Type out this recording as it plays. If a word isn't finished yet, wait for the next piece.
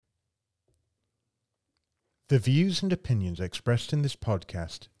The views and opinions expressed in this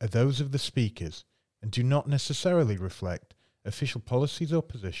podcast are those of the speakers and do not necessarily reflect official policies or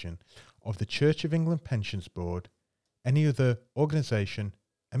position of the Church of England Pensions Board, any other organisation,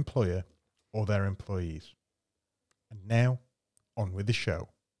 employer, or their employees. And now, on with the show.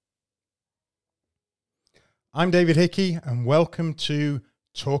 I'm David Hickey, and welcome to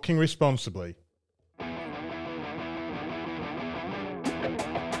Talking Responsibly.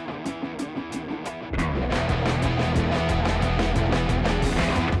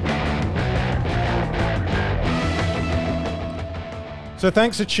 So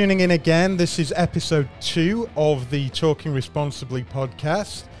thanks for tuning in again. This is episode 2 of the Talking Responsibly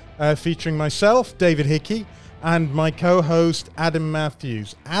podcast, featuring myself, David Hickey, and my co-host, Adam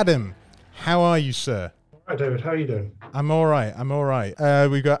Matthews. Adam, how are you, sir? Hi, David. How are you doing? I'm all right.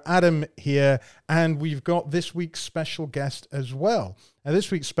 We've got Adam here, and we've got this week's special guest as well.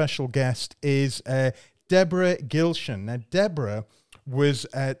 This week's special guest is Deborah Gilshan. Now, Deborah was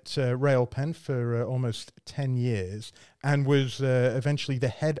at Railpen for almost 10 years and was eventually the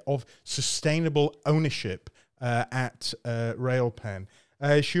head of sustainable ownership at Railpen.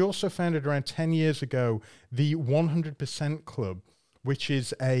 She also founded around 10 years ago the 100% Club, which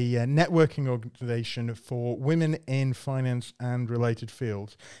is a networking organization for women in finance and related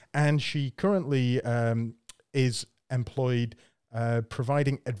fields. And she currently is employed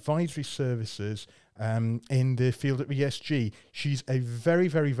providing advisory services in the field of ESG. She's a very,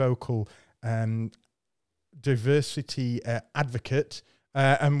 very vocal diversity advocate,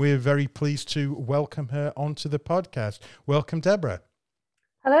 and we're very pleased to welcome her onto the podcast. Welcome, Deborah.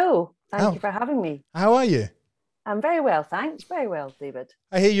 Hello. Thank you for having me. How are you? I'm very well, thanks. Very well, David.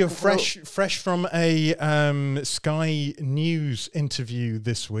 I hear you're fresh from a Sky News interview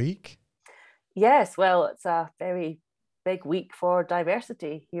this week. Yes, well, it's a very big week for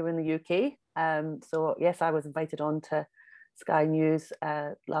diversity here in the UK. So yes, I was invited on to Sky News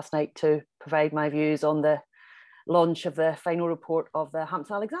last night to provide my views on the launch of the final report of the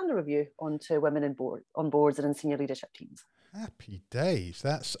Hampton-Alexander Review onto women on boards and in senior leadership teams. Happy days.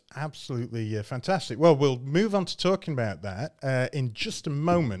 That's absolutely fantastic. Well, we'll move on to talking about that in just a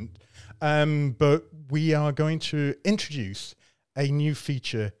moment. But we are going to introduce a new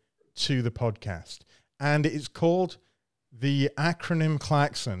feature to the podcast, and it's called the acronym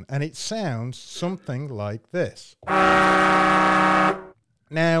Klaxon, and it sounds something like this. Now,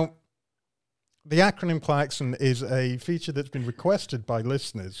 the acronym Klaxon is a feature that's been requested by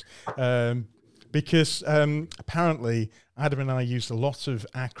listeners because apparently Adam and I used a lot of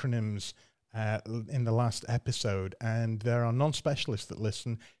acronyms in the last episode, and there are non-specialists that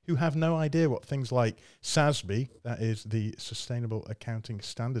listen who have no idea what things like SASB, that is the Sustainable Accounting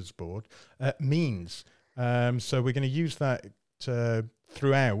Standards Board, means. So we're going to use that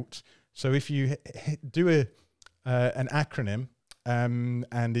throughout. So if you do an acronym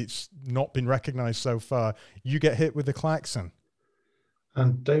and it's not been recognised so far, you get hit with the klaxon.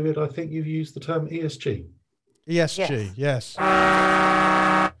 And David, I think you've used the term ESG. ESG, yes.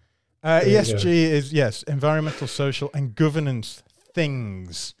 ESG is, yes, environmental, social and governance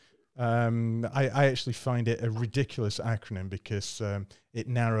things. I actually find it a ridiculous acronym because it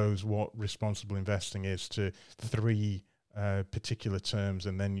narrows what responsible investing is to 3 particular terms,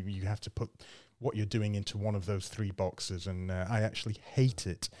 and then you have to put what you're doing into one of those 3 boxes, and I actually hate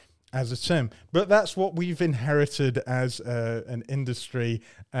it as a term. But that's what we've inherited as an industry,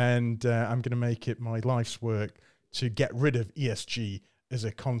 and I'm going to make it my life's work to get rid of ESG as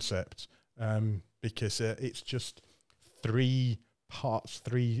a concept because it's just 3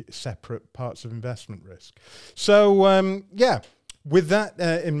 separate parts of investment risk. So with that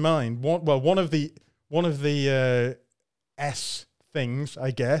in mind, one of the S things,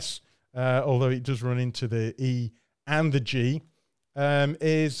 I guess, although it does run into the E and the G,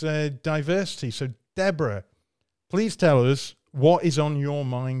 is diversity. So Deborah, please tell us what is on your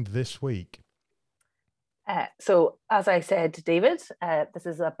mind this week. So as I said, David, this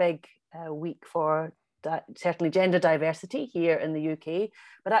is a big week for certainly gender diversity here in the UK,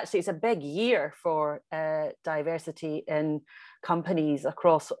 but actually it's a big year for diversity in companies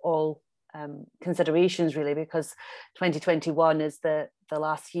across all considerations, really, because 2021 is the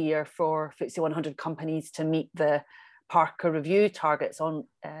last year for FTSE 100 companies to meet the Parker Review targets on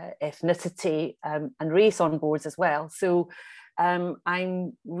ethnicity and race on boards as well. So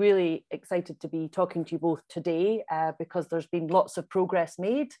I'm really excited to be talking to you both today because there's been lots of progress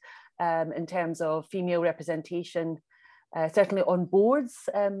made in terms of female representation, certainly on boards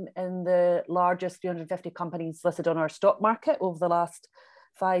in the largest 350 companies listed on our stock market over the last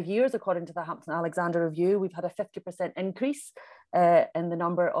 5 years, according to the Hampton-Alexander Review. We've had a 50% increase in the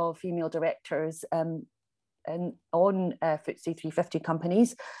number of female directors on FTSE 350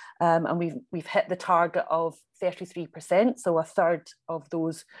 companies, and we've hit the target of 33%. So a third of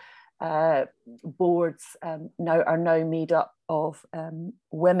those boards are now made up of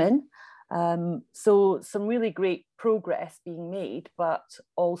women. So some really great progress being made, but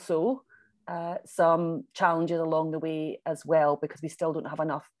also some challenges along the way as well, because we still don't have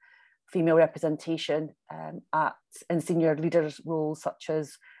enough female representation in senior leaders roles such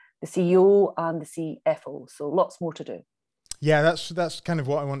as the CEO and the CFO. So lots more to do. Yeah, that's kind of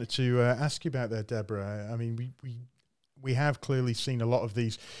what I wanted to ask you about there, Deborah. I mean, we have clearly seen a lot of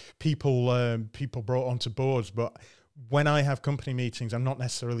these people brought onto boards, but when I have company meetings, I'm not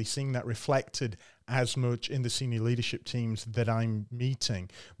necessarily seeing that reflected as much in the senior leadership teams that I'm meeting.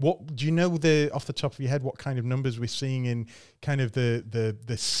 What do you know off the top of your head what kind of numbers we're seeing in kind of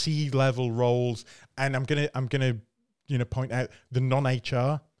the C-level roles? And I'm gonna point out the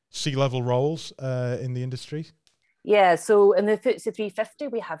non-HR C-level roles in the industry. Yeah, so in the FTSE 350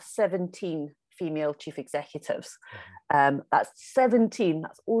 we have 17 female chief executives. That's 17.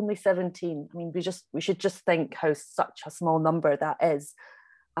 That's only 17. I mean, we should just think how such a small number that is.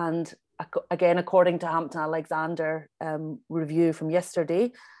 And again, according to Hampton-Alexander review from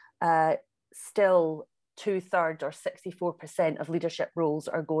yesterday, still 2/3 or 64% of leadership roles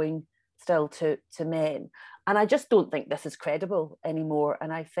are going still to men. And I just don't think this is credible anymore.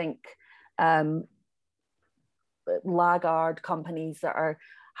 And I think laggard companies that are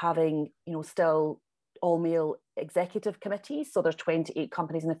having, still all male executive committees. So there's 28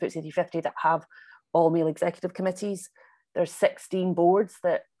 companies in the FTSE 350 that have all male executive committees. There's 16 boards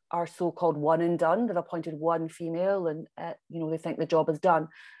that are so-called one and done. They've appointed one female and, they think the job is done.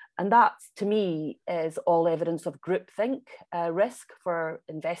 And that, to me, is all evidence of groupthink risk for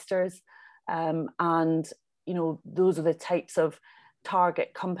investors. And, those are the types of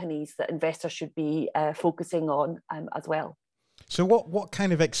target companies that investors should be focusing on as well. So what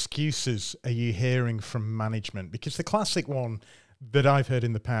kind of excuses are you hearing from management? Because the classic one that I've heard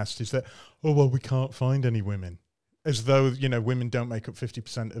in the past is that, we can't find any women. As though, women don't make up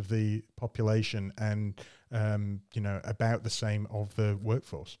 50% of the population and, about the same of the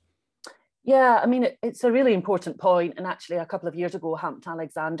workforce. Yeah, I mean, it's a really important point. And actually, a couple of years ago,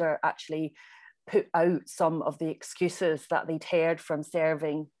 Hampton-Alexander actually put out some of the excuses that they'd heard from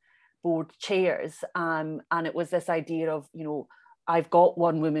serving board chairs. And it was this idea of, I've got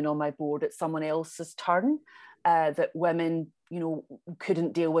one woman on my board, it's someone else's turn, that women,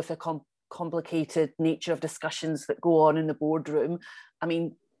 couldn't deal with the complicated nature of discussions that go on in the boardroom. I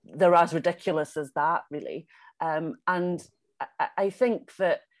mean, they're as ridiculous as that, really. And I think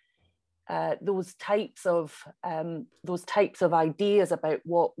that those types of ideas about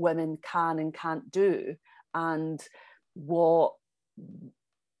what women can and can't do, and what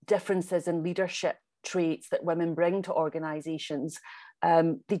differences in leadership traits that women bring to organizations,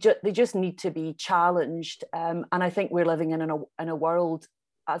 they just need to be challenged. And I think we're living in a world,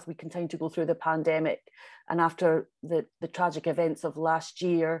 as we continue to go through the pandemic and after the tragic events of last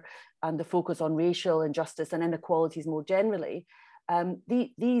year and the focus on racial injustice and inequalities more generally,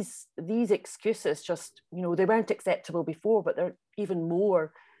 these excuses just, they weren't acceptable before, but they're even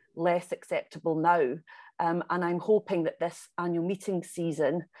less acceptable now. And I'm hoping that this annual meeting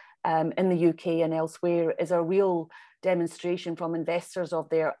season in the UK and elsewhere is a real demonstration from investors of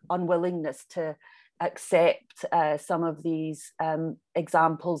their unwillingness to accept some of these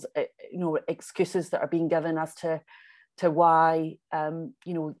examples, excuses that are being given as to why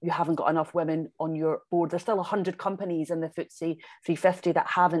you haven't got enough women on your board. There's still 100 companies in the FTSE 350 that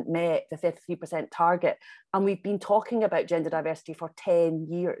haven't met the 53% target, and we've been talking about gender diversity for 10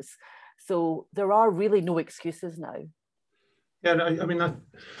 years. So there are really no excuses now. Yeah, I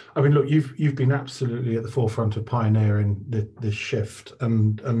mean, look, you've been absolutely at the forefront of pioneering this shift,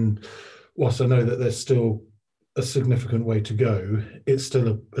 and whilst I know that there's still a significant way to go, it's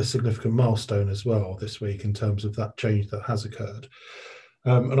still a significant milestone as well this week in terms of that change that has occurred.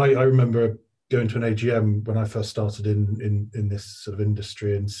 And I remember going to an AGM when I first started in this sort of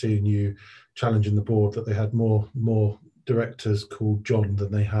industry and seeing you challenging the board that they had more directors called John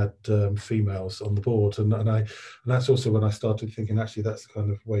than they had females on the board, and that's also when I started thinking, actually, that's the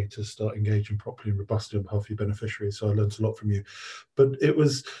kind of way to start engaging properly and robustly on behalf of your beneficiaries. So I learned a lot from you. But it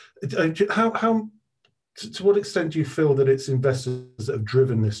was how to what extent do you feel that it's investors that have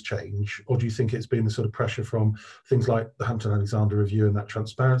driven this change, or do you think it's been the sort of pressure from things like the Hampton-Alexander review and that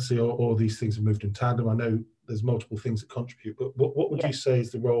transparency, or these things have moved in tandem? I know there's multiple things that contribute, but what would you say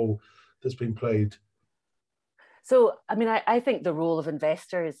is the role that's been played? So, I mean, I think the role of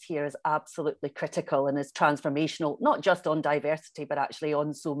investors here is absolutely critical and is transformational, not just on diversity, but actually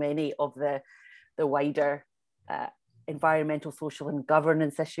on so many of the wider environmental, social, and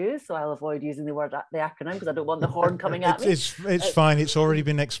governance issues. So I'll avoid using the acronym because I don't want the horn coming at me. It's fine. It's already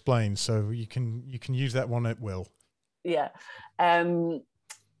been explained, so you can use that one at will. Yeah.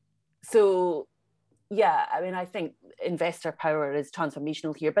 So yeah, I mean, I think investor power is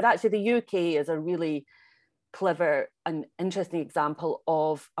transformational here, but actually the UK is a really clever and interesting example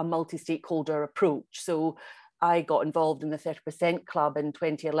of a multi-stakeholder approach. So I got involved in the 30% Club in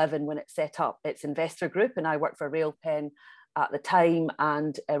 2011 when it set up its investor group, and I worked for Railpen at the time,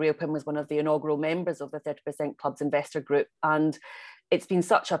 and Railpen was one of the inaugural members of the 30% Club's investor group. And it's been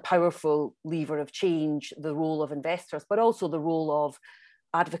such a powerful lever of change, the role of investors, but also the role of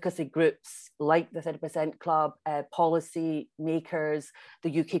advocacy groups like the 30% Club, policy makers.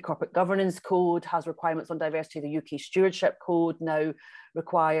 The UK Corporate Governance Code has requirements on diversity. The UK Stewardship Code now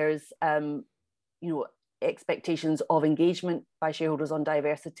requires, expectations of engagement by shareholders on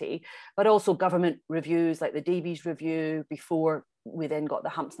diversity, but also government reviews like the Davies Review. Before we then got the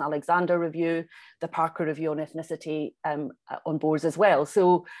Hampson-Alexander Review, the Parker Review on ethnicity on boards as well.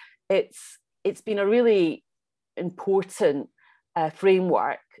 So it's been a really important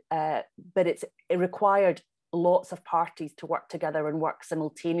framework, but it required lots of parties to work together and work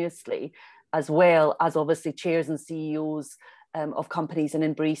simultaneously, as well as obviously chairs and CEOs of companies and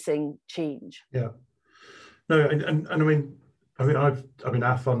embracing change. Yeah. No, and I mean,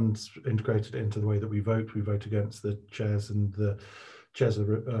 our fund's integrated into the way that we vote. We vote against the chairs and the chairs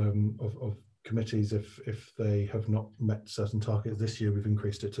of committees if they have not met certain targets. This year we've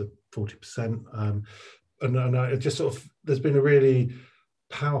increased it to 40%, and it just sort of, there's been a really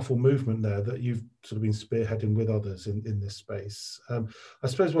powerful movement there that you've sort of been spearheading with others in this space. I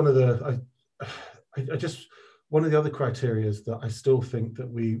suppose one of the other criteria that I still think that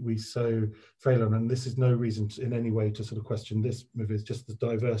we so fail on, and this is no reason in any way to sort of question this move, is just the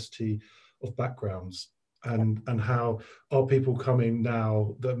diversity of backgrounds and how are people coming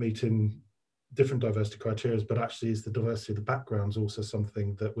now that meet in different diversity criteria, but actually is the diversity of the backgrounds also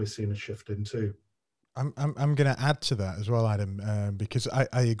something that we're seeing a shift into? I'm going to add to that as well, Adam, because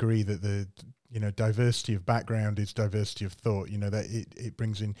I agree that the diversity of background is diversity of thought. That it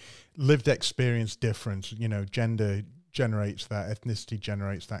brings in lived experience difference. Gender generates that, ethnicity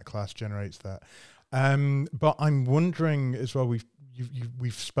generates that, class generates that. But I'm wondering as well. We've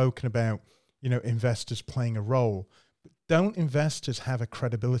spoken about investors playing a role. But don't investors have a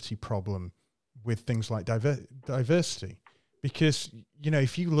credibility problem with things like diversity? Because,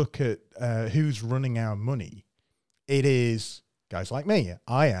 if you look at who's running our money, it is guys like me.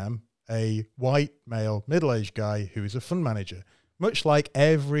 I am a white, male, middle-aged guy who is a fund manager, much like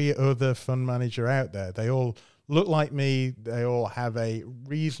every other fund manager out there. They all look like me. They all have a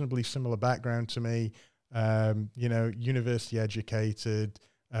reasonably similar background to me, university educated,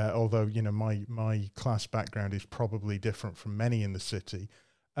 although, my class background is probably different from many in the city.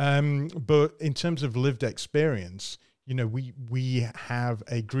 But in terms of lived experience, we have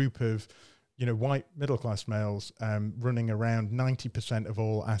a group of, white middle-class males running around 90% of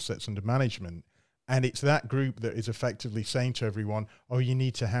all assets under management. And it's that group that is effectively saying to everyone, oh, you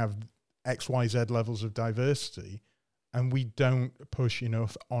need to have X, Y, Z levels of diversity. And we don't push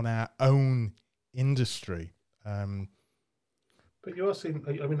enough on our own industry. But you are seeing,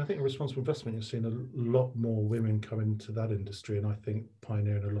 I think in responsible investment, you're seeing a lot more women come into that industry, and I think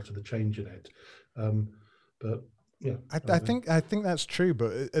pioneering a lot of the change in it. But yeah, I think that's true,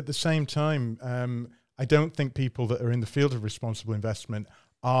 but at the same time, I don't think people that are in the field of responsible investment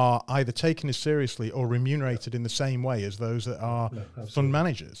are either taken as seriously or remunerated in the same way as those that are fund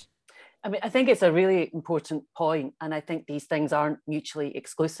managers. I mean, I think it's a really important point, and I think these things aren't mutually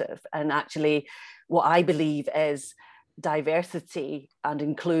exclusive. And actually, what I believe is diversity and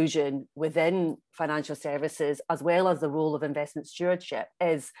inclusion within financial services, as well as the role of investment stewardship,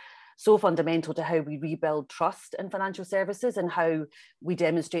 is so fundamental to how we rebuild trust in financial services and how we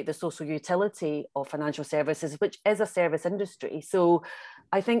demonstrate the social utility of financial services, which is a service industry. So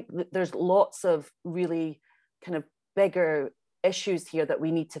I think that there's lots of really kind of bigger issues here that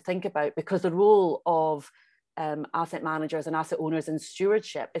we need to think about, because the role of asset managers and asset owners in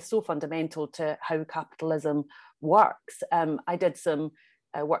stewardship is so fundamental to how capitalism works. I did some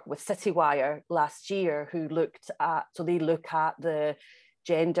work with Citywire last year, who look at the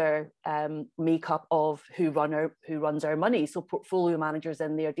gender makeup of who runs our money, so portfolio managers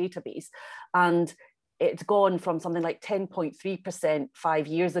in their database, and it's gone from something like 10.3% 5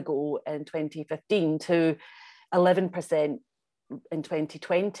 years ago in 2015 to 11% in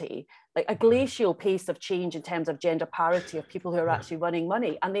 2020, like a glacial pace of change in terms of gender parity of people who are actually running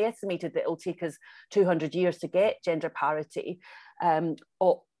money. And they estimated that it'll take us 200 years to get gender parity,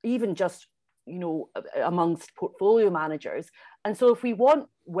 or even just amongst portfolio managers. And so if we want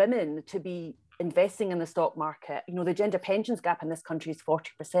women to be investing in the stock market, the gender pensions gap in this country is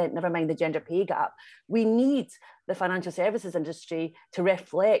 40%, never mind the gender pay gap. We need the financial services industry to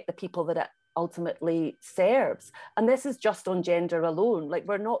reflect the people that it ultimately serves. And this is just on gender alone. Like,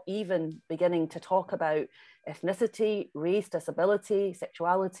 we're not even beginning to talk about ethnicity, race, disability,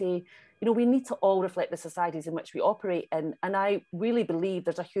 sexuality. We need to all reflect the societies in which we operate in. And I really believe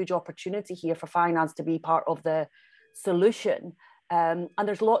there's a huge opportunity here for finance to be part of the solution. And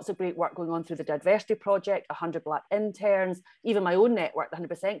there's lots of great work going on through the Diversity Project, 100 Black interns, even my own network, the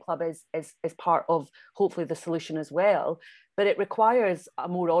 100% Club is part of hopefully the solution as well. But it requires a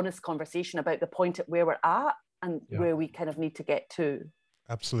more honest conversation about the point at where we're at and where we kind of need to get to.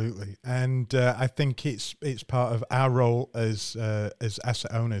 Absolutely. And I think it's part of our role as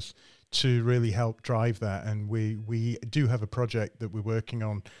asset owners to really help drive that. And we do have a project that we're working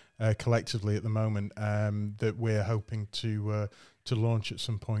on collectively at the moment that we're hoping to launch at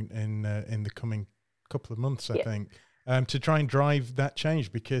some point in the coming couple of months, I think, to try and drive that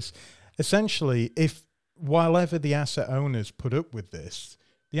change. Because essentially, while ever the asset owners put up with this,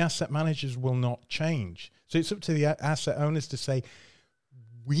 the asset managers will not change. So it's up to the asset owners to say,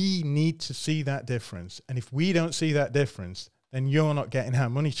 we need to see that difference. And if we don't see that difference, then you're not getting our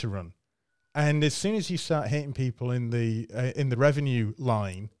money to run. And as soon as you start hitting people in the revenue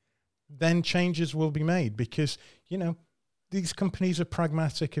line, then changes will be made, because, these companies are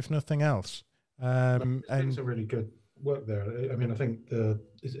pragmatic, if nothing else. And it's a really good work there. I mean, I think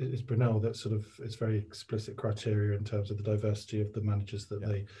it's Brunel that sort of is very explicit criteria in terms of the diversity of the managers that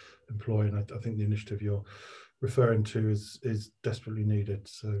they employ. And I think the initiative you're referring to is desperately needed.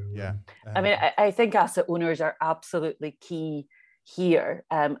 So I think asset owners are absolutely key here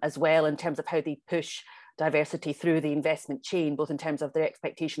as well, in terms of how they push diversity through the investment chain, both in terms of their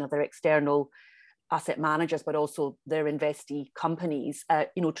expectation of their external asset managers, but also their investee companies.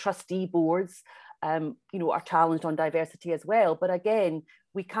 Trustee boards are challenged on diversity as well. But again,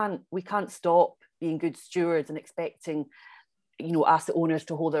 we can't stop being good stewards and expecting asset owners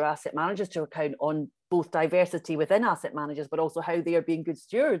to hold their asset managers to account on both diversity within asset managers, but also how they are being good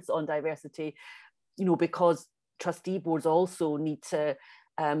stewards on diversity, because trustee boards also need to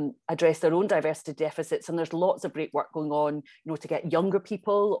address their own diversity deficits. And there's lots of great work going on, to get younger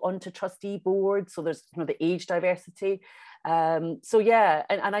people onto trustee boards. So there's, the age diversity. And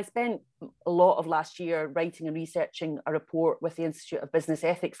I spent a lot of last year writing and researching a report with the Institute of Business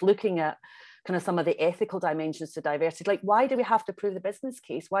Ethics, looking at kind of some of the ethical dimensions to diversity. Like, why do we have to prove the business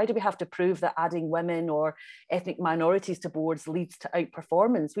case? Why do we have to prove that adding women or ethnic minorities to boards leads to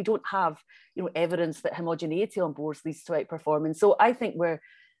outperformance? We don't have, evidence that homogeneity on boards leads to outperformance. So I think we're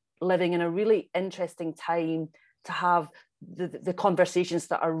living in a really interesting time to have the conversations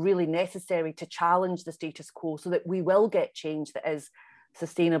that are really necessary to challenge the status quo, so that we will get change that is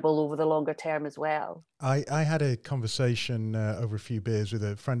sustainable over the longer term as well. I had a conversation over a few beers with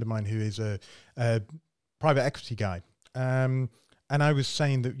a friend of mine who is a private equity guy. And I was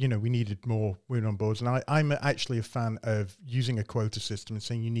saying that, we needed more women on boards. And I'm actually a fan of using a quota system and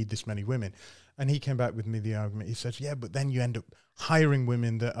saying you need this many women. And he came back with me the argument. He says, yeah, but then you end up hiring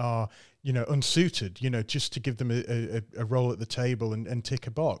women that are, unsuited, just to give them a role at the table and tick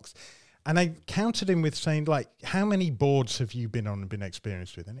a box. And I countered him with saying, like, how many boards have you been on and been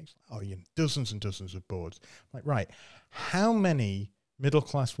experienced with? And he's like, dozens and dozens of boards. I'm like, right, how many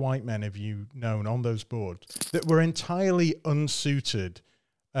middle-class white men have you known on those boards that were entirely unsuited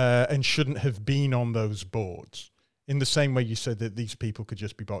and shouldn't have been on those boards? In the same way you said that these people could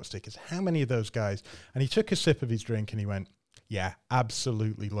just be box tickers. How many of those guys? And he took a sip of his drink and he went, yeah,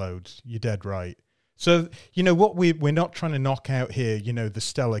 absolutely loads. You're dead right. So, what we're not trying to knock out here, the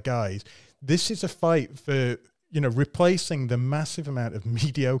stellar guys. This is a fight for, replacing the massive amount of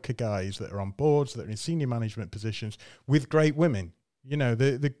mediocre guys that are on boards, that are in senior management positions, with great women.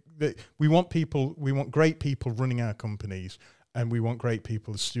 We want great people running our companies, and we want great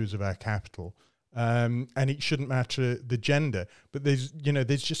people as stewards of our capital. And it shouldn't matter the gender, but there's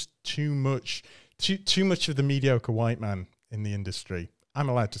just too much of the mediocre white man in the industry. I'm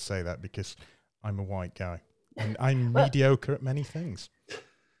allowed to say that because I'm a white guy and I'm mediocre at many things.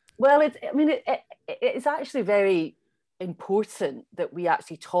 Well, it's actually very important that we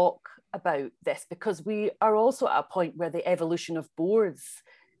actually talk about this, because we are also at a point where the evolution of boards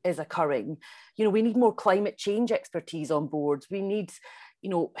is occurring. We need more climate change expertise on boards. We need,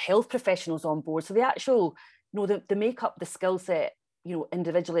 health professionals on board. So the actual, the makeup, the skill set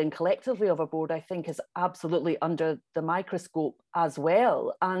individually and collectively of a board, I think is absolutely under the microscope as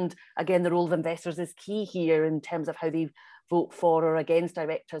well. And again, the role of investors is key here in terms of how they vote for or against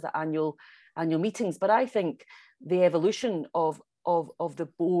directors at annual meetings. But I think the evolution of the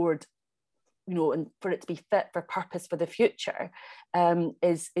board, and for it to be fit for purpose for the future,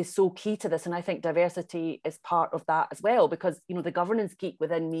 is so key to this. And I think diversity is part of that as well, because the governance geek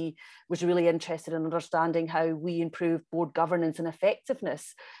within me was really interested in understanding how we improve board governance and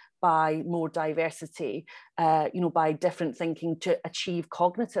effectiveness by more diversity, by different thinking to achieve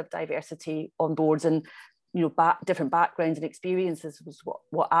cognitive diversity on boards. And different backgrounds and experiences was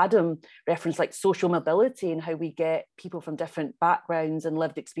what Adam referenced, like social mobility and how we get people from different backgrounds and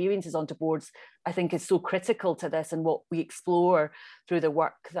lived experiences onto boards, I think is so critical to this and what we explore through the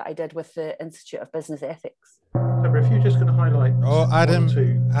work that I did with the Institute of Business Ethics. Deborah, if you're just going to highlight Adam,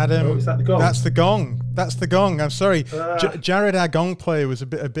 is that the gong? That's the gong. I'm sorry. Jared, our gong player, was a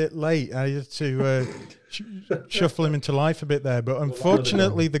bit late. I had to shuffle him into life a bit there, but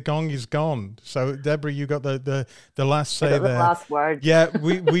unfortunately the gong is gone. So Deborah, you got the last say there. The last word. Yeah,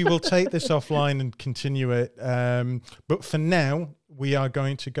 we will take this offline and continue it. But for now, we are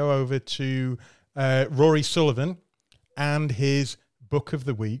going to go over to Rory Sullivan and his book of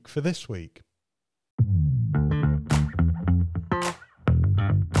the week for this week.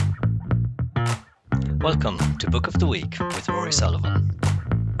 Welcome to Book of the Week with Rory Sullivan.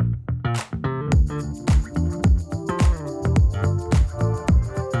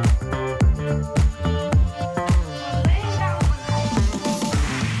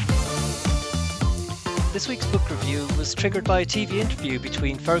 This week's book review was triggered by a TV interview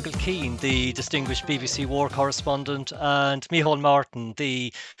between Fergal Keane, the distinguished BBC war correspondent, and Micheál Martin,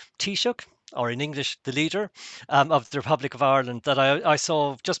 the Taoiseach, or in English, the leader of the Republic of Ireland, that I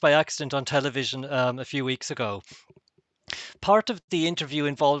saw just by accident on television a few weeks ago. Part of the interview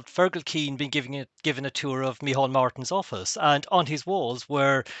involved Fergal Keane being given a tour of Micheál Martin's office, and on his walls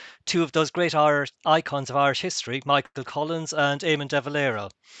were two of those great icons of Irish history, Michael Collins and Eamon de Valera.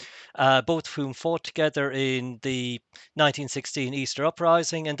 Both of whom fought together in the 1916 Easter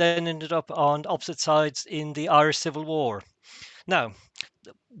Uprising and then ended up on opposite sides in the Irish Civil War. Now,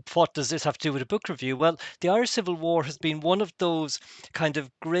 what does this have to do with a book review? Well, the Irish Civil War has been one of those kind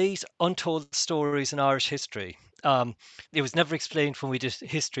of great untold stories in Irish history. It was never explained when we did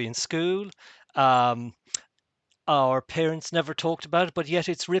history in school. Our parents never talked about it, but yet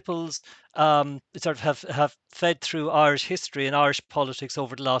its ripples sort of have fed through Irish history and Irish politics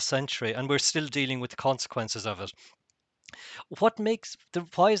over the last century, and we're still dealing with the consequences of it.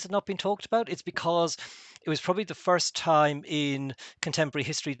 Why has it not been talked about? It's because it was probably the first time in contemporary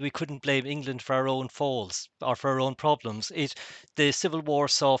history that we couldn't blame England for our own faults or for our own problems. The Civil War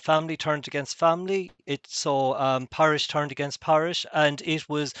saw family turned against family. It saw parish turned against parish, and it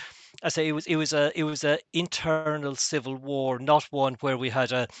was a internal civil war, not one where we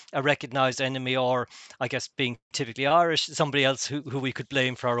had a recognized enemy, or I guess being typically Irish, somebody else who we could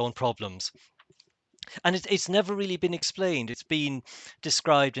blame for our own problems. And it's never really been explained. It's been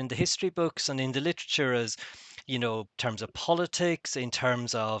described in the history books and in the literature as, in terms of politics, in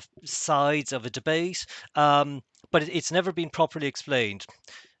terms of sides of a debate, but it's never been properly explained.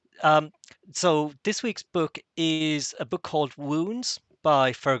 So this week's book is a book called Wounds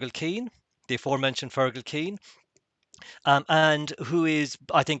by Fergal Keane, the aforementioned Fergal Keane. And who is,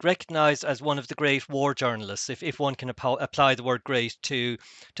 I think, recognised as one of the great war journalists, if one can apply the word great to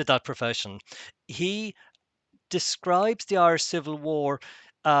that profession. He describes the Irish Civil War,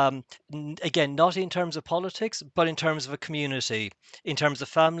 again, not in terms of politics, but in terms of a community, in terms of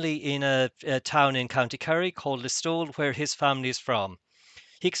family in a town in County Kerry called Listowel, where his family is from.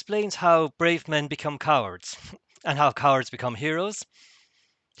 He explains how brave men become cowards and how cowards become heroes.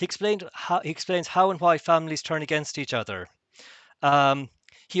 He explains how and why families turn against each other.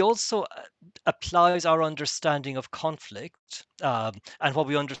 He also applies our understanding of conflict and what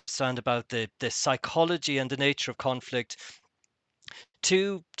we understand about the psychology and the nature of conflict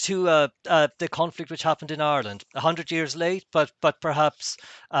to the conflict which happened in Ireland 100 years late, but perhaps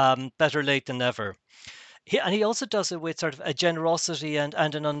better late than never. He also does it with sort of a generosity and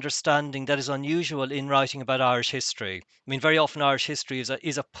an understanding that is unusual in writing about Irish history. I mean, very often Irish history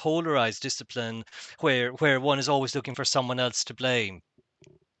is a polarized discipline where one is always looking for someone else to blame.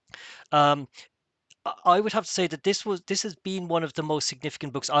 I would have to say that this has been one of the most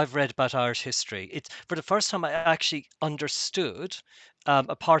significant books I've read about Irish history. It's for the first time I actually understood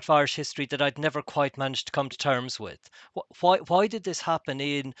a part of Irish history that I'd never quite managed to come to terms with. Why did this happen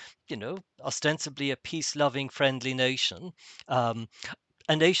in, ostensibly a peace-loving, friendly nation?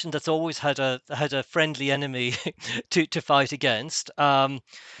 a nation that's always had a friendly enemy to fight against.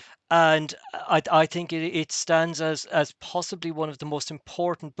 And I think it stands as possibly one of the most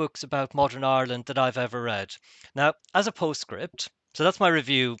important books about modern Ireland that I've ever read. Now, as a postscript, so that's my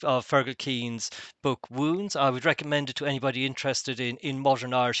review of Fergal Keane's book Wounds. I would recommend it to anybody interested in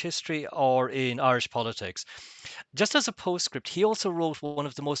modern Irish history or in Irish politics. Just as a postscript, he also wrote one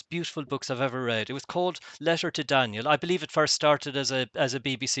of the most beautiful books I've ever read. It was called Letter to Daniel. I believe it first started as a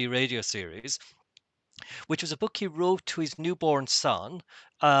BBC radio series, which was a book he wrote to his newborn son,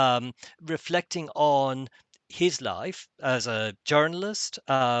 reflecting on his life as a journalist,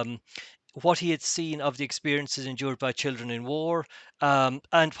 what he had seen of the experiences endured by children in war, and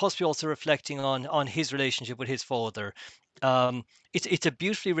possibly also reflecting on his relationship with his father. It's a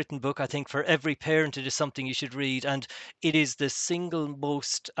beautifully written book. I think for every parent, it is something you should read, and it is the single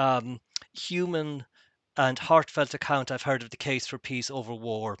most human and heartfelt account I've heard of the case for peace over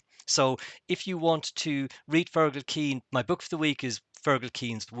war. So if you want to read Fergal Keane, my book for the week is Fergal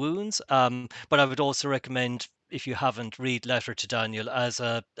Keane's Wounds. But I would also recommend, if you haven't, read Letter to Daniel as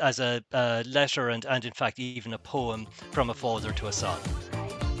a letter and in fact even a poem from a father to a son.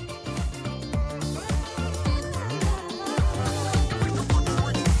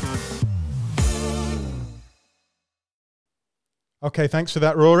 Okay, thanks for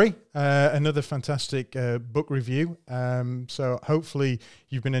that, Rory. Another fantastic book review. So hopefully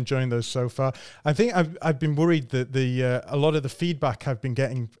you've been enjoying those so far. I think I've been worried that a lot of the feedback I've been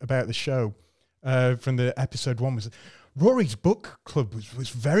getting about the show from the episode 1 was Rory's book club was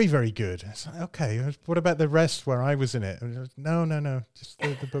very, very good. It's like, okay, what about the rest where I was in it? No, just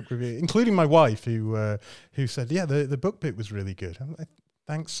the book review, including my wife who said, yeah, the book bit was really good. I'm like,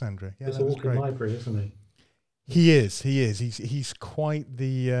 thanks, Sandra. Yeah, it's a walking library, isn't he? He is. He's quite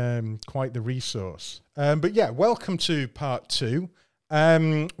the resource. But yeah, welcome to part 2,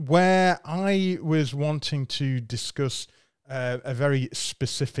 where I was wanting to discuss a very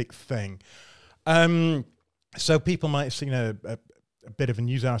specific thing. So people might have seen a bit of a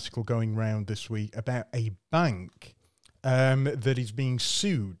news article going around this week about a bank that is being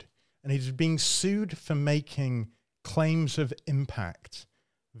sued, and it is being sued for making claims of impact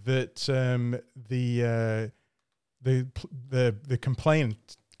that the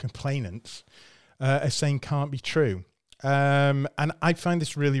complainants are saying can't be true, and I find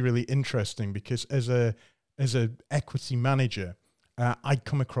this really, really interesting because as a equity manager, I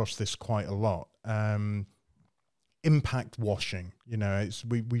come across this quite a lot. Impact washing,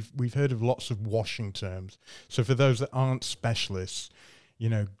 we've heard of lots of washing terms. So for those that aren't specialists,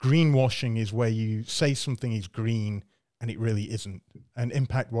 greenwashing is where you say something is green and it really isn't. And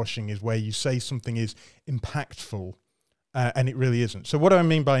impact washing is where you say something is impactful and it really isn't. So what do I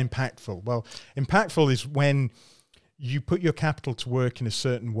mean by impactful? Well, impactful is when you put your capital to work in a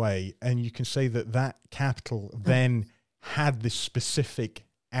certain way and you can say that capital then had this specific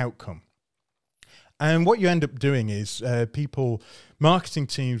outcome. And what you end up doing is marketing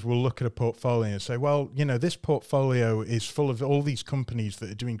teams will look at a portfolio and say, well, this portfolio is full of all these companies that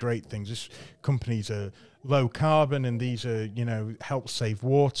are doing great things. This companies are low carbon and these are, help save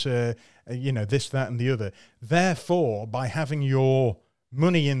water, this, that, and the other. Therefore, by having your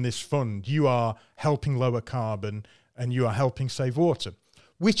money in this fund, you are helping lower carbon and you are helping save water,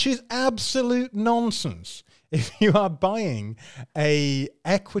 which is absolute nonsense. If you are buying a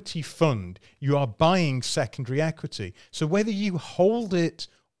equity fund, you are buying secondary equity. So whether you hold it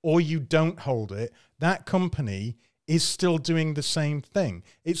or you don't hold it, that company is still doing the same thing.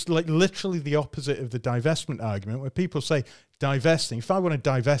 It's like literally the opposite of the divestment argument where people say divesting. If I want to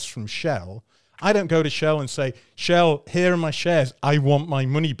divest from Shell, I don't go to Shell and say, Shell, here are my shares. I want my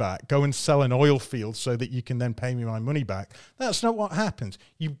money back. Go and sell an oil field so that you can then pay me my money back. That's not what happens.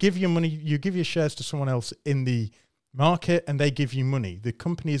 You give your money, you give your shares to someone else in the market and they give you money. The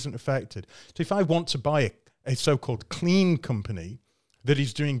company isn't affected. So if I want to buy a so-called clean company that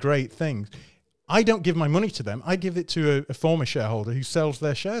is doing great things, I don't give my money to them. I give it to a former shareholder who sells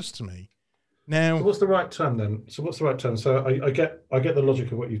their shares to me. Now, so what's the right term then? So I get the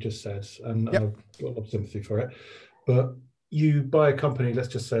logic of what you've just said, and yep. I've got a lot of sympathy for it. But you buy a company, let's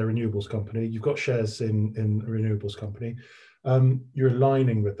just say a renewables company. You've got shares in a renewables company. You're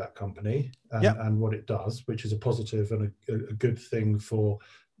aligning with that company and what it does, which is a positive and a good thing for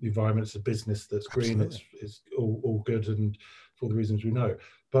the environment. It's a business that's green. It's all good, and for the reasons we know.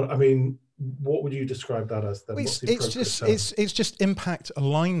 But I mean, what would you describe that as then? It's just impact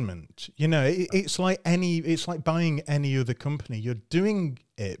alignment. It's like buying any other company. You're doing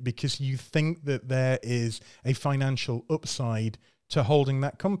it because you think that there is a financial upside to holding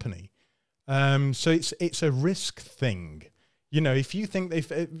that company. So it's a risk thing. If you think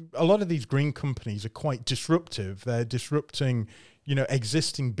a lot of these green companies are quite disruptive, they're disrupting,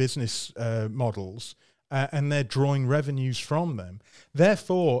 existing business models, and they're drawing revenues from them.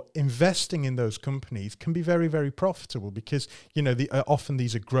 Therefore, investing in those companies can be very, very profitable because, often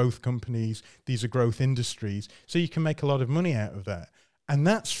these are growth companies, these are growth industries, so you can make a lot of money out of that. And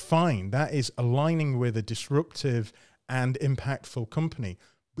that's fine. That is aligning with a disruptive and impactful company.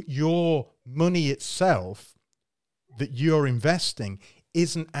 But your money itself that you're investing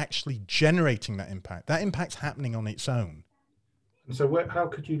isn't actually generating that impact. That impact's happening on its own. And so how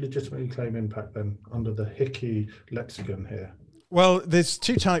could you legitimately claim impact then under the Hickey lexicon here? Well, there's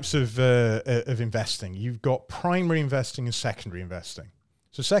two types of investing. You've got primary investing and secondary investing.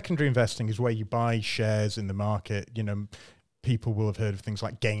 So secondary investing is where you buy shares in the market. People will have heard of things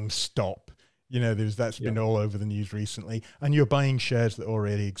like GameStop. That's been all over the news recently. And you're buying shares that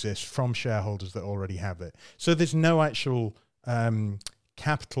already exist from shareholders that already have it. So there's no actual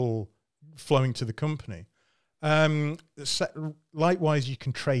capital flowing to the company. Likewise, you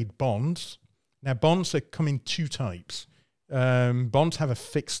can trade bonds. Now, bonds come in two types. Bonds have a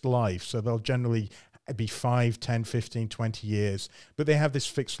fixed life, so they'll generally be 5, 10, 15, 20 years, but they have this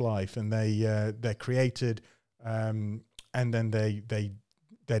fixed life, and they're created, and then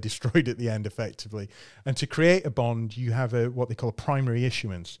they're destroyed at the end, effectively. And to create a bond, you have what they call a primary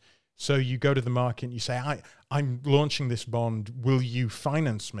issuance. So you go to the market and you say, I'm launching this bond, will you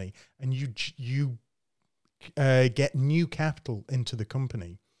finance me? And you get new capital into the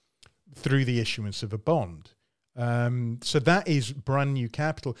company through the issuance of a bond. So that is brand new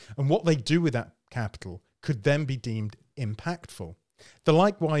capital. And what they do with that capital could then be deemed impactful.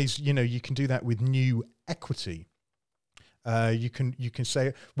 Likewise, you can do that with new equity. You can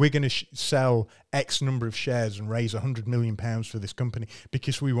say, we're going to sell X number of shares and raise £100 million for this company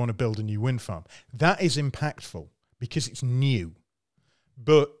because we want to build a new wind farm. That is impactful because it's new.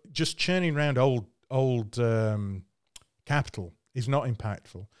 But just churning around old capital is not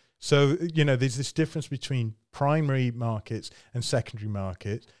impactful. So, there's this difference between primary markets and secondary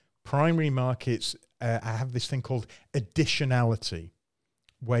markets. Primary markets have this thing called additionality,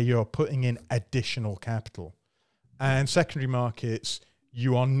 where you're putting in additional capital. And secondary markets,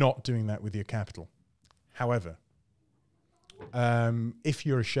 you are not doing that with your capital. However, if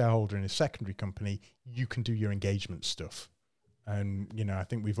you're a shareholder in a secondary company, you can do your engagement stuff. And, I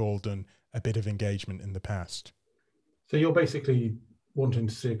think we've all done a bit of engagement in the past. So you're basically wanting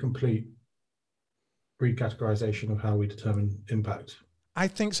to see a complete recategorization of how we determine impact. I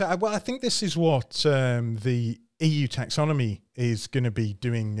think so. Well, I think this is what the EU taxonomy is going to be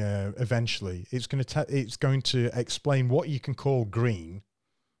doing eventually. It's going to explain what you can call green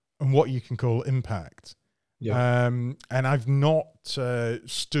and what you can call impact. Yeah. And I've not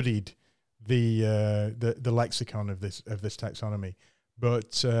studied the lexicon of this taxonomy,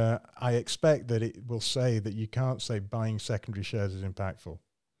 but I expect that it will say that you can't say buying secondary shares is impactful.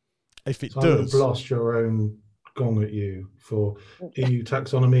 If it does, I would blast your own gong at you for EU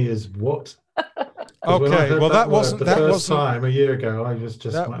taxonomy is what? Okay, well that wasn't the first time a year ago. I was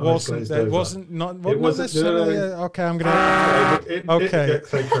just that wasn't not necessarily. Okay, I'm gonna. Okay,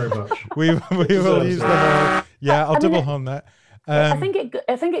 thank you very much. we will use the word. Yeah, I'll double on that. I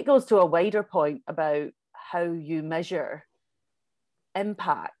think it goes to a wider point about how you measure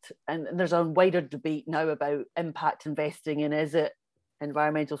impact, and there's a wider debate now about impact investing, and is it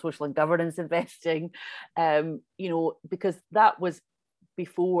environmental, social, and governance investing? Because that was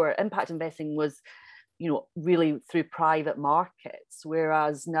before. Impact investing was, really through private markets,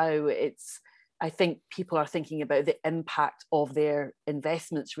 whereas now I think people are thinking about the impact of their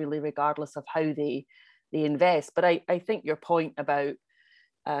investments, really, regardless of how they invest. But I think your point about,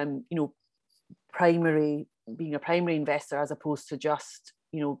 being a primary investor as opposed to just,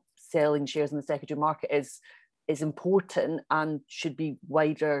 selling shares in the secondary market is important, and there should be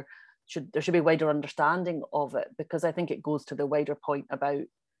wider understanding of it, because I think it goes to the wider point about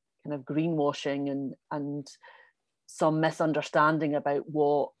kind of greenwashing and some misunderstanding about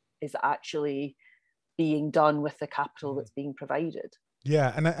what is actually being done with the capital that's being provided.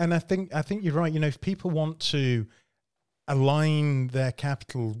 Yeah, and I think you're right. If people want to align their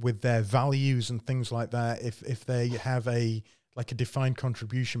capital with their values and things like that, if they have a defined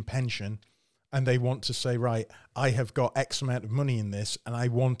contribution pension, and they want to say, right, I have got X amount of money in this, and I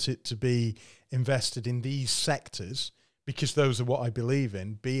want it to be invested in these sectors because those are what I believe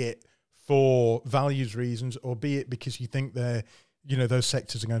in, be it for values reasons or be it because you think those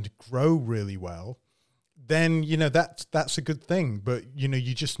sectors are going to grow really well, then, that's a good thing. But,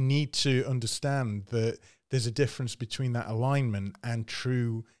 you just need to understand that there's a difference between that alignment and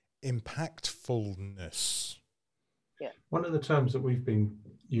true impactfulness. One of the terms that we've been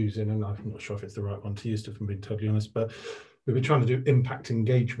using, and I'm not sure if it's the right one to use, if I'm being totally honest, but we've been trying to do impact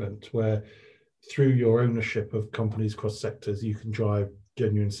engagement, where through your ownership of companies across sectors, you can drive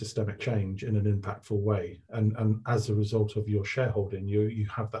genuine systemic change in an impactful way. And as a result of your shareholding, you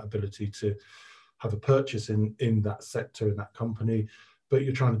have that ability to have a purchase in that sector, in that company, but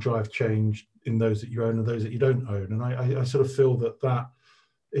you're trying to drive change in those that you own and those that you don't own. And I sort of feel that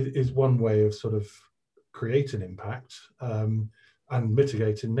is one way of sort of creating impact and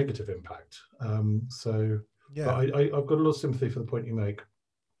mitigating negative impact. But I've got a lot of sympathy for the point you make.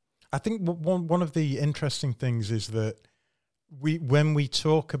 I think one of the interesting things is that when we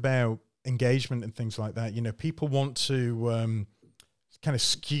talk about engagement and things like that, people want to kind of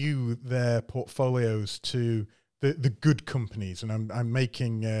skew their portfolios to the good companies, and I'm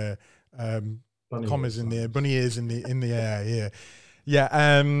making commas in the air, bunny ears in the air here.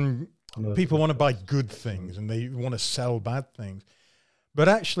 Yeah, people want to buy good things and they want to sell bad things. But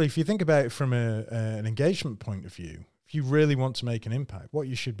actually, if you think about it from an engagement point of view, if you really want to make an impact, what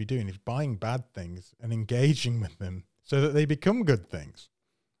you should be doing is buying bad things and engaging with them so that they become good things,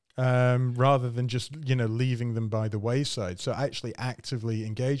 rather than just, leaving them by the wayside. So actually actively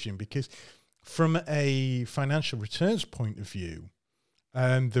engaging, because from a financial returns point of view,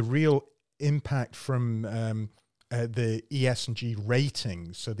 the real impact from the ESG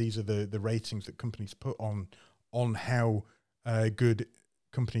ratings, so these are the ratings that companies put on how good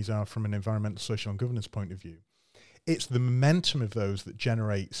companies are from an environmental, social and governance point of view. It's the momentum of those that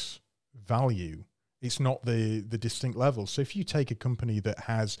generates value. It's not the distinct levels. So if you take a company that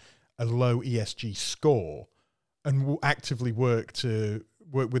has a low ESG score and will actively work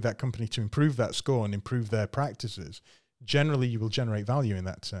with that company to improve that score and improve their practices, generally you will generate value in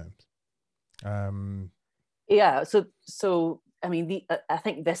that terms. So I mean, I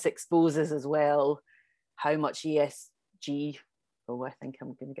think this exposes as well how much ESG. Oh, I think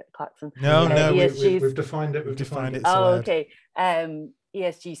I'm going to get the klaxon. No, we've defined it. We've defined it. Oh, okay.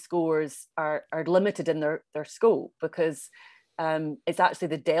 ESG scores are limited in their scope because it's actually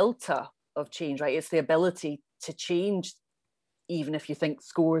the delta of change, right? It's the ability to change, even if you think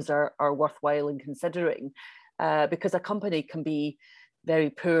scores are worthwhile in considering, because a company can be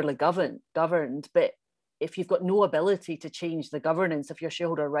very poorly governed, but if you've got no ability to change the governance, if your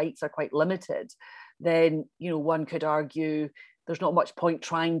shareholder rights are quite limited, then one could argue there's not much point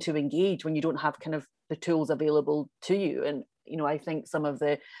trying to engage when you don't have kind of the tools available to you. And I think some of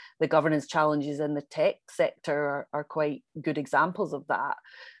the governance challenges in the tech sector are quite good examples of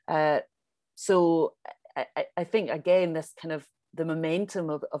that. So I think, again, this kind of the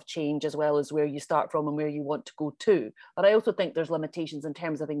momentum of change, as well as where you start from and where you want to go to. But I also think there's limitations in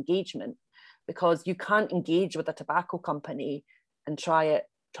terms of engagement, because you can't engage with a tobacco company and try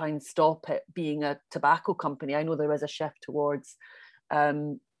and stop it being a tobacco company. I know there is a shift towards,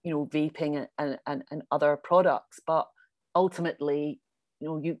 vaping and other products, but ultimately,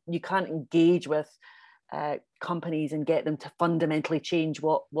 you can't engage with companies and get them to fundamentally change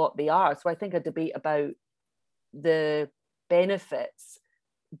what they are. So I think a debate about the benefits,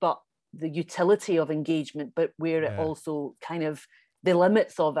 but the utility of engagement, but where it also kind of the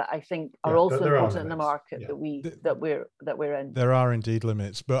limits of it, I think, are also important in the market that we're in. There are indeed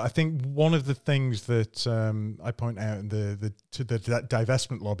limits, but I think one of the things that I point out in to the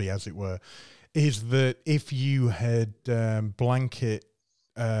divestment lobby, as it were, is that if you had blanket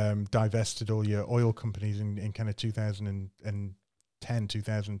divested all your oil companies in kind of 2010,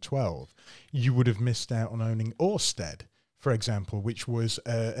 2012, you would have missed out on owning Ørsted, for example, which was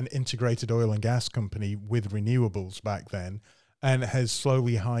an integrated oil and gas company with renewables back then, and has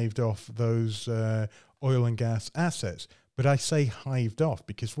slowly hived off those oil and gas assets. But I say hived off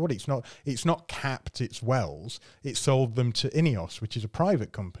because it's not capped its wells. It sold them to INEOS, which is a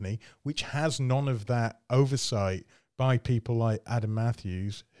private company, which has none of that oversight by people like Adam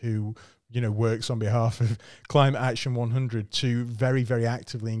Matthews, who works on behalf of Climate Action 100 to very, very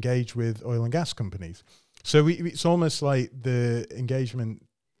actively engage with oil and gas companies. So it's almost like the engagement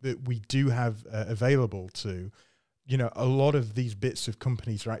that we do have available to, a lot of these bits of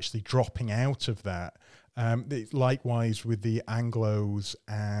companies are actually dropping out of that. Likewise with the Anglos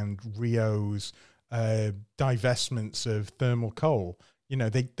and Rios divestments of thermal coal.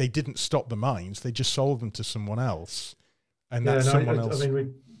 They didn't stop the mines; they just sold them to someone else, and we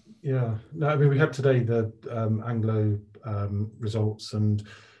had today the Anglo results, and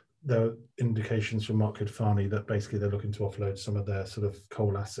there are indications from Mark Gidfani that basically they're looking to offload some of their sort of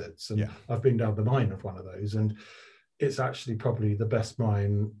coal assets. And I've been down the mine of one of those, and it's actually probably the best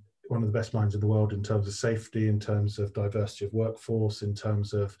mine, one of the best mines in the world in terms of safety, in terms of diversity of workforce, in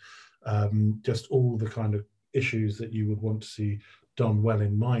terms of just all the kind of issues that you would want to see done well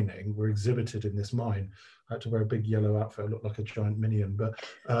in mining were exhibited in this mine. I had to wear a big yellow outfit, I looked like a giant minion, but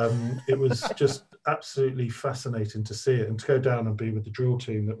it was just absolutely fascinating to see it and to go down and be with the drill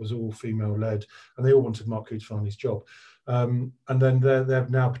team that was all female led, and they all wanted Mark Cutifani's job. And then they're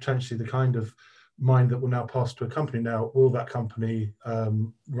now potentially the kind of mine that will now pass to a company. Now, will that company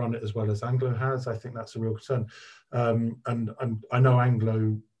run it as well as Anglo has? I think that's a real concern. And I know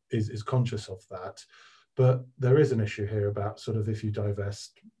Anglo is conscious of that, but there is an issue here about sort of if you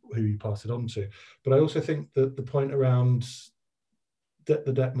divest, who you pass it on to. But I also think that the point around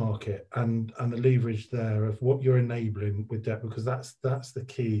the debt market and the leverage there of what you're enabling with debt, because that's the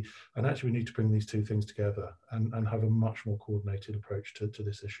key. And actually we need to bring these two things together and have a much more coordinated approach to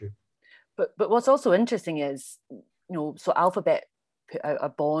this issue. But what's also interesting is, so Alphabet put out a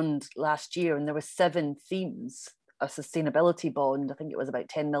bond last year and there were 7 themes, a sustainability bond. I think it was about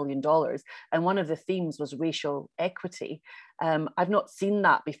 $10 million. And one of the themes was racial equity. I've not seen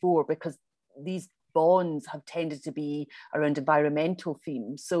that before because these bonds have tended to be around environmental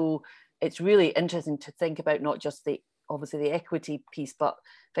themes. So it's really interesting to think about not just obviously the equity piece, but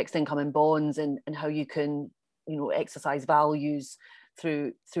fixed income and bonds and how you can, exercise values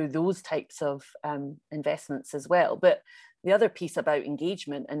through those types of investments as well. But the other piece about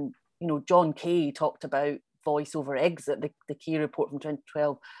engagement, and John Kay talked about voice over exit, the Kay report from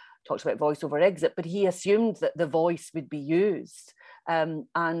 2012 talks about voice over exit, but he assumed that the voice would be used.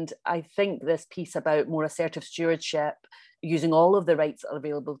 And I think this piece about more assertive stewardship, using all of the rights that are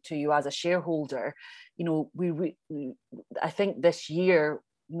available to you as a shareholder, I think this year,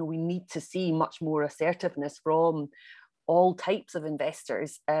 we need to see much more assertiveness from all types of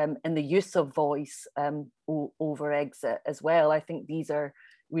investors in the use of voice over exit as well. I think these are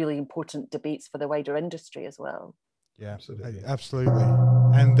really important debates for the wider industry as well. Yeah, absolutely.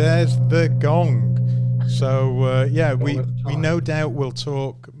 And there's the gong. So we no doubt will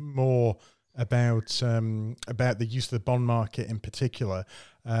talk more about the use of the bond market in particular.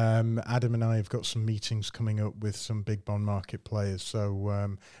 Adam and I have got some meetings coming up with some big bond market players,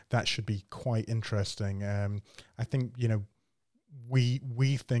 so that should be quite interesting. I think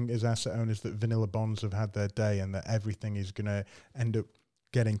we think as asset owners that vanilla bonds have had their day, and that everything is going to end up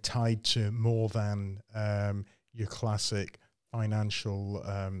getting tied to more than your classic financial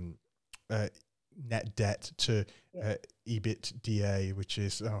net debt to EBITDA, which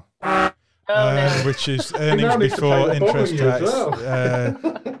is which is earnings before interest, tax,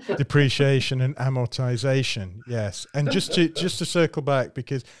 depreciation and amortization. Yes, and just to circle back,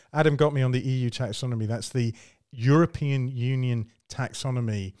 because Adam got me on the EU taxonomy. That's the European Union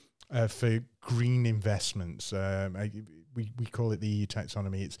taxonomy for green investments. We call it the EU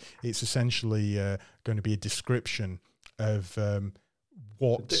taxonomy. It's essentially going to be a description of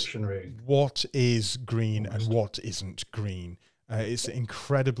what is green and what isn't green. It's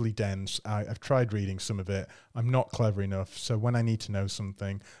incredibly dense. I've tried reading some of it. I'm not clever enough, so when I need to know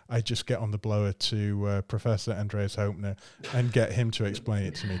something, I just get on the blower to Professor Andreas Hoepner and get him to explain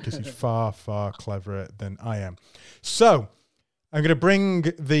it to me, because he's far, far cleverer than I am. So I'm going to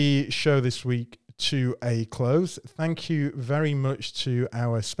bring the show this week to a close. Thank you very much to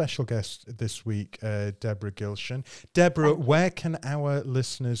our special guest this week, Deborah Gilshan. Deborah, where can our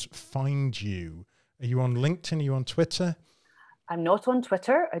listeners find you? Are you on LinkedIn? Are you on Twitter? I'm not on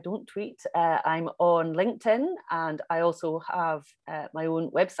Twitter. I don't tweet. I'm on LinkedIn, and I also have my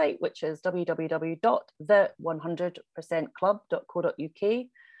own website, which is www.the100%club.co.uk.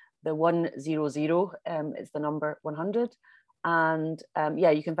 The 100 is the number 100. And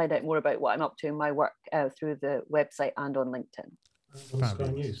you can find out more about what I'm up to in my work through the website and on LinkedIn. And on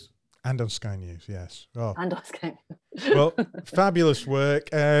Sky News. And on Sky News, yes. Oh. And on Sky News. Well, fabulous work.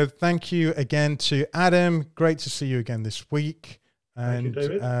 Thank you again to Adam. Great to see you again this week. And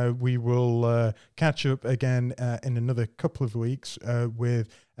thank you, David. We will catch up again in another couple of weeks with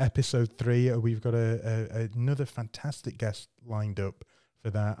episode 3. We've got another fantastic guest lined up for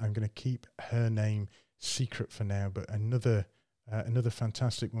that. I'm going to keep her name secret for now, but another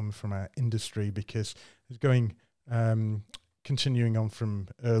fantastic woman from our industry, because it's going continuing on from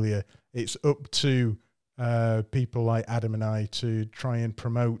earlier. It's up to people like Adam and I to try and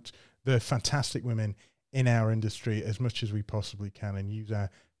promote the fantastic women in our industry as much as we possibly can, and use our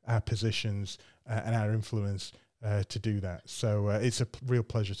positions and our influence to do that. So it's a real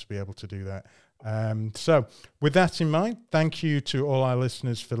pleasure to be able to do that. So with that in mind, thank you to all our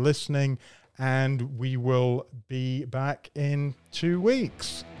listeners for listening, and we will be back in 2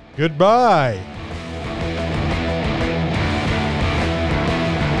 weeks. Goodbye.